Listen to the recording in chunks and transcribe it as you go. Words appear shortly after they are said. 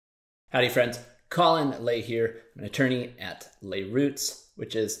Howdy friends, Colin Lay here. I'm an attorney at LayRoots,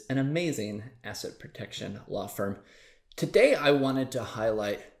 which is an amazing asset protection law firm. Today I wanted to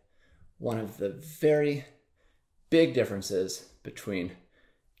highlight one of the very big differences between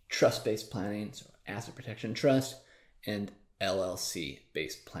trust-based planning, so asset protection trust, and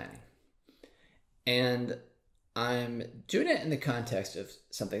LLC-based planning. And I'm doing it in the context of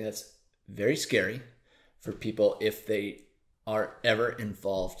something that's very scary for people if they are ever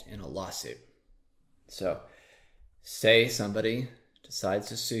involved in a lawsuit. So say somebody decides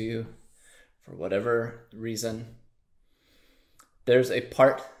to sue you for whatever reason. There's a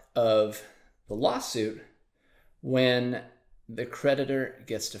part of the lawsuit when the creditor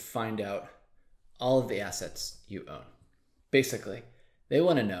gets to find out all of the assets you own. Basically, they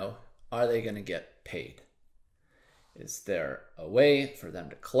want to know, are they going to get paid? Is there a way for them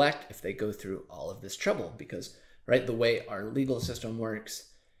to collect if they go through all of this trouble? Because right, the way our legal system works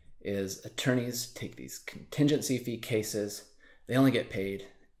is attorneys take these contingency fee cases. They only get paid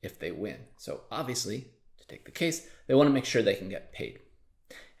if they win. So obviously, to take the case, they want to make sure they can get paid.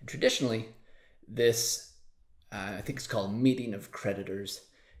 And traditionally, this, I think it's called meeting of creditors,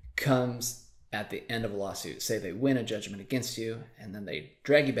 comes at the end of a lawsuit. Say they win a judgment against you, and then they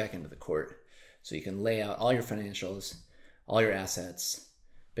drag you back into the court so you can lay out all your financials, all your assets,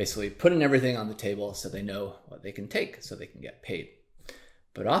 basically putting everything on the table so they know what they can take so they can get paid.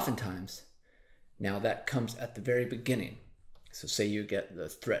 But oftentimes, now that comes at the very beginning. So say you get the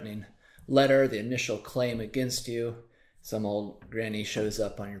threatening letter, the initial claim against you, some old granny shows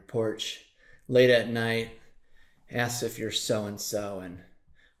up on your porch late at night, asks if you're so-and-so, and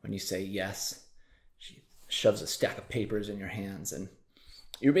when you say yes, she shoves a stack of papers in your hands and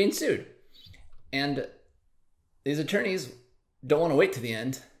you're being sued. And these attorneys don't want to wait to the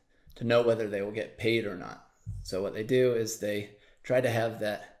end to know whether they will get paid or not. So what they do is they try to have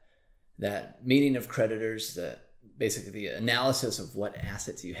that meeting of creditors, basically the analysis of what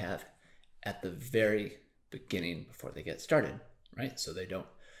assets you have at the very beginning before they get started, right? So they don't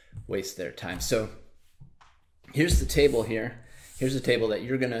waste their time. So here's the table here. Here's the table that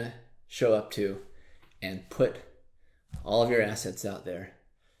you're going to show up to and put all of your assets out there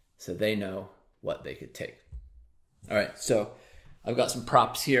so they know what they could take. All right, so I've got some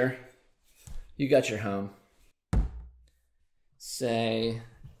props here. You got your home. Say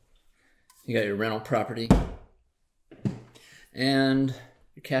you got your rental property and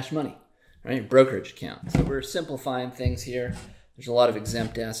your cash money, right? Your brokerage account. So we're simplifying things here. There's a lot of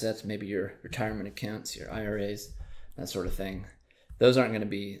exempt assets, maybe your retirement accounts, your IRAs, that sort of thing. Those aren't going to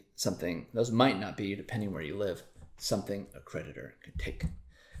be something, those might not be, depending where you live, something a creditor could take.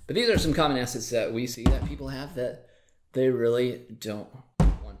 But these are some common assets that we see that people have that they really don't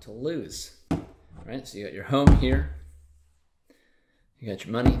want to lose, right? So you got your home here, you got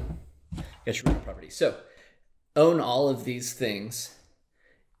your money, you got your rental property. So own all of these things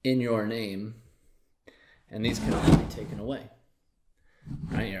in your name, and these can all be taken away,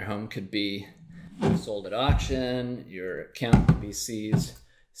 right? Your home could be sold at auction, your account could be seized,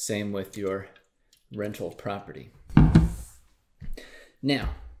 same with your rental property. Now,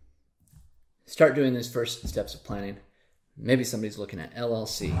 start doing these first steps of planning. Maybe somebody's looking at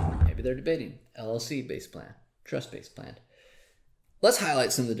LLC. Maybe they're debating LLC-based plan, trust-based plan. Let's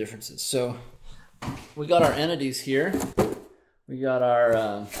highlight some of the differences. So we got our entities here. We got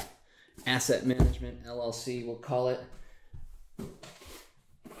our asset management LLC, we'll call it.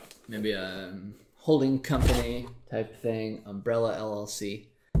 Maybe a holding company type thing, umbrella LLC.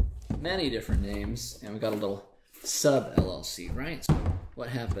 Many different names. And we got a little sub LLC, right? So what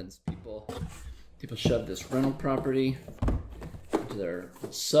happens? People shove this rental property into their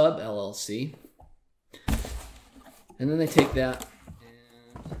sub LLC, and then they take that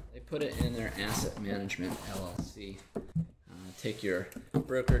and they put it in their asset management LLC. Take your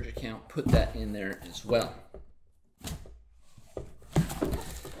brokerage account, put that in there as well.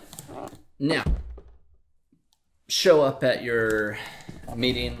 Now, show up at your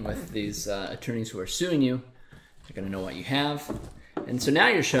meeting with these attorneys who are suing you. They're going to know what you have. And so now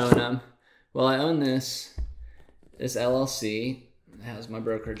you're showing them, well, I own this LLC. It has my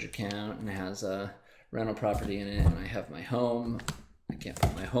brokerage account and it has a rental property in it, and I have my home. I can't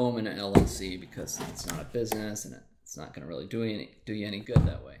put my home in an LLC because it's not a business and it's not going to really do you any good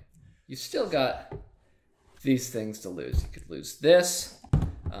that way. You still got these things to lose. You could lose this.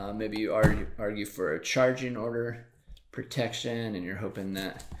 Maybe you argue for a charging order protection, and you're hoping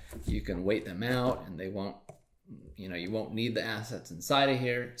that you can wait them out and they won't, you won't need the assets inside of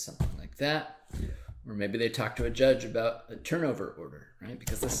here, something like that. Or maybe they talk to a judge about a turnover order, right?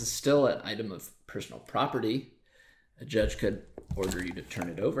 Because this is still an item of personal property. A judge could order you to turn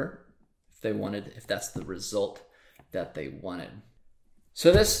it over. if that's the result that they wanted.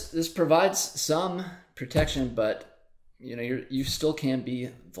 So this provides some protection, but you still can be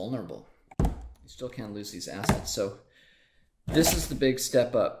vulnerable. You still can lose these assets. So this is the big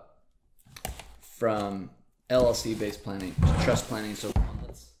step up from LLC based planning to trust planning. So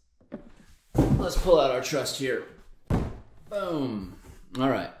let's pull out our trust here. Boom. All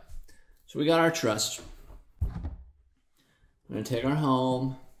right. So we got our trust. We're going to take our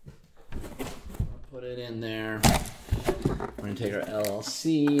home, put it in there. We're going to take our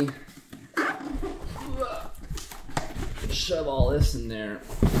LLC, shove all this in there.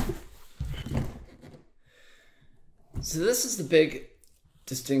 So this is the big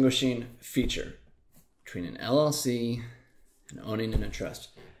distinguishing feature between an LLC and owning in a trust.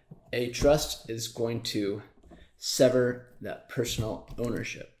 A trust is going to sever that personal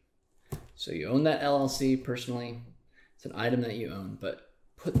ownership. So you own that LLC personally. It's an item that you own, but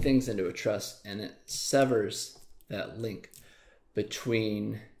put things into a trust and it severs that link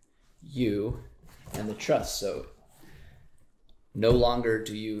between you and the trust. So no longer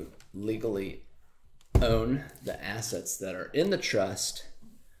do you legally own the assets that are in the trust,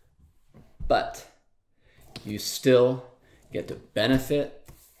 but you still get to benefit.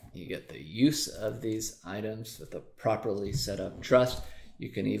 You get the use of these items with a properly set up trust. You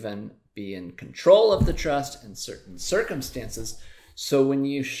can even be in control of the trust in certain circumstances. So when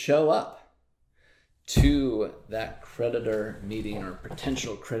you show up to that creditor meeting or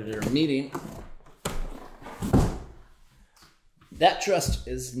potential creditor meeting, that trust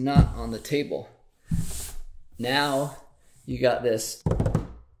is not on the table. Now you got this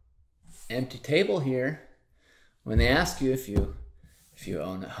empty table here. When they ask you if you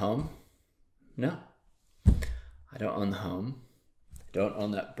own a home, no, I don't own the home. I don't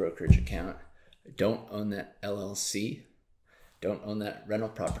own that brokerage account. I don't own that LLC. Don't own that rental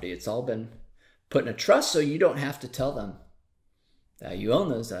property. It's all been put in a trust, so you don't have to tell them that you own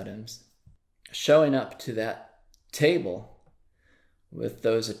those items. Showing up to that table with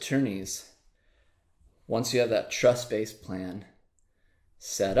those attorneys, once you have that trust-based plan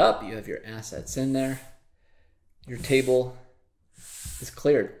set up, you have your assets in there, your table is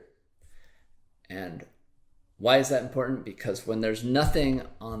cleared. And why is that important? Because when there's nothing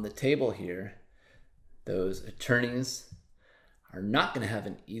on the table here, those attorneys are not going to have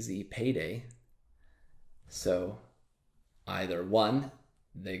an easy payday. So either one,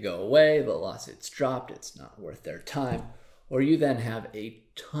 they go away, the lawsuit's dropped, it's not worth their time, or you then have a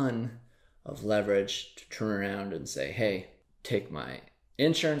ton of leverage to turn around and say, hey, take my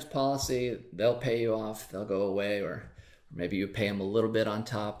insurance policy, they'll pay you off, they'll go away, or maybe you pay them a little bit on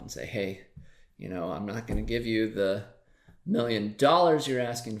top and say, hey, I'm not going to give you the $1 million you're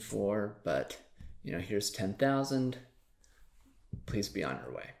asking for, but here's 10,000. Please be on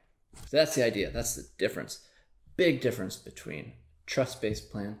your way. So that's the idea. That's the difference. Big difference between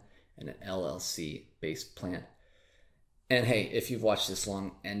trust-based plan and an LLC-based plan. And hey, if you've watched this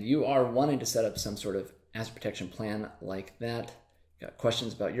long and you are wanting to set up some sort of asset protection plan like that, got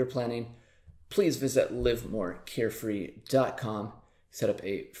questions about your planning, please visit livemorecarefree.com. Set up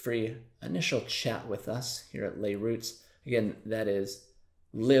a free initial chat with us here at LayRoots. Again, that is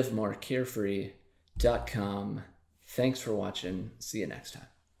livemorecarefree.com. Thanks for watching. See you next time.